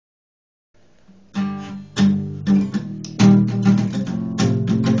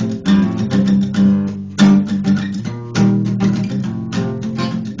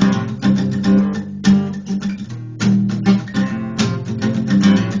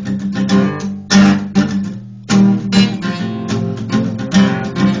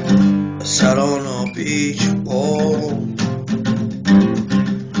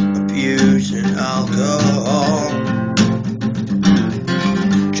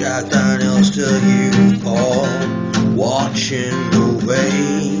Jack Daniels till you fall, watching the way.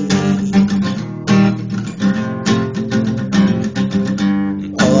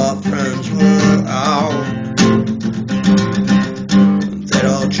 All our friends were out, they'd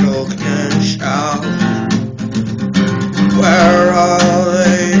all joke and shout. Where are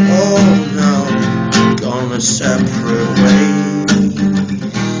they all now? Gone their separate ways.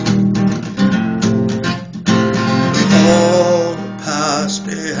 All the past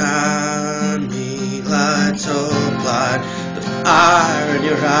behind me lights up like the fire in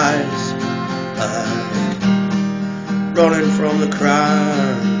your eyes, like running from the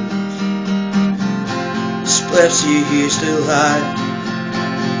crimes, splits you used to like.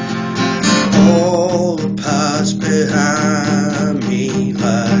 All the past behind me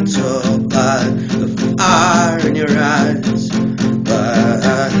lights up like the fire in your eyes,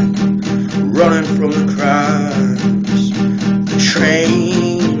 like running from the crimes. The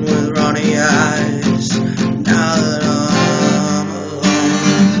train with runny eyes. Now that I'm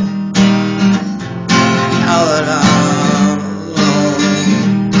alone, now that I'm alone,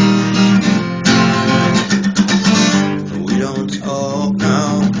 we don't talk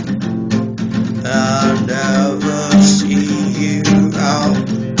now. I never see you out.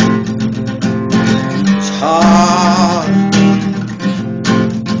 It's hard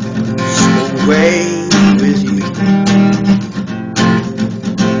to away with you.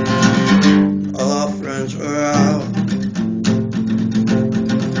 All our friends were out.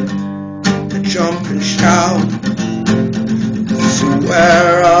 They jump and shout. So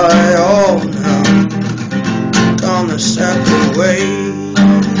where are they all now? Gone their separate ways.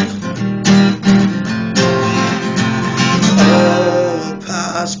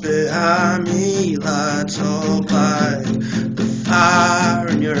 Behind me lights up like the fire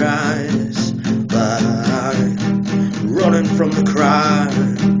in your eyes, like running from the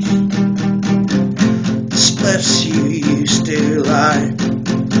crimes, the splits you used to like.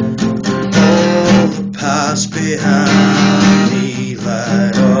 All the past behind me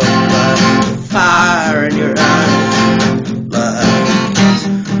light up like the fire in your eyes, like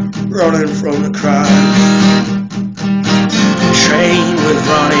running from the crimes. Train with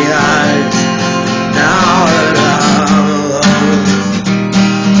runny eyes. Now that I'm alone,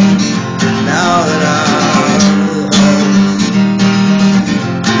 now that I'm alone,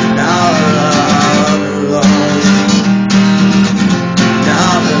 now that I'm alone,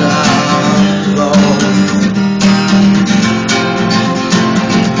 now that I'm alone,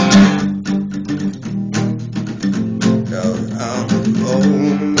 now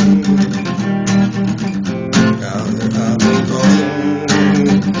that I'm alone,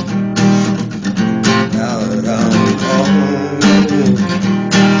 now that I'm alone.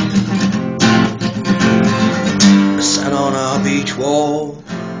 Sat on our beach wall,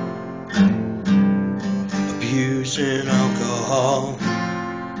 abusing alcohol.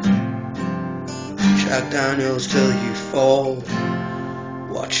 Jack Daniels till you fall,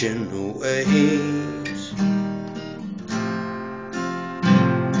 watching the waves.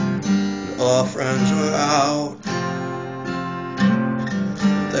 And all our friends were out,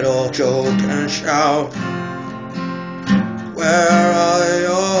 they'd all joke and shout. Where are they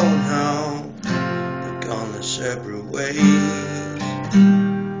all now? They've gone their separate ways.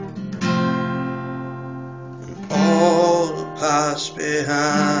 And all the past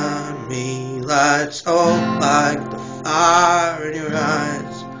behind me lights up like the fire in your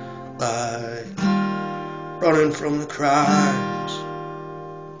eyes, like running from the crimes,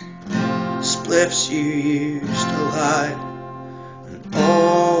 spliffs you used to like. And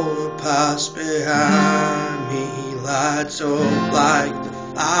all the past behind me lights up like the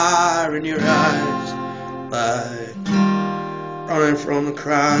fire in your eyes, like running from the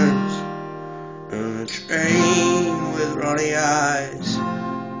crimes. And the train with runny eyes.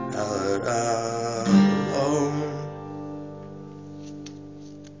 Now that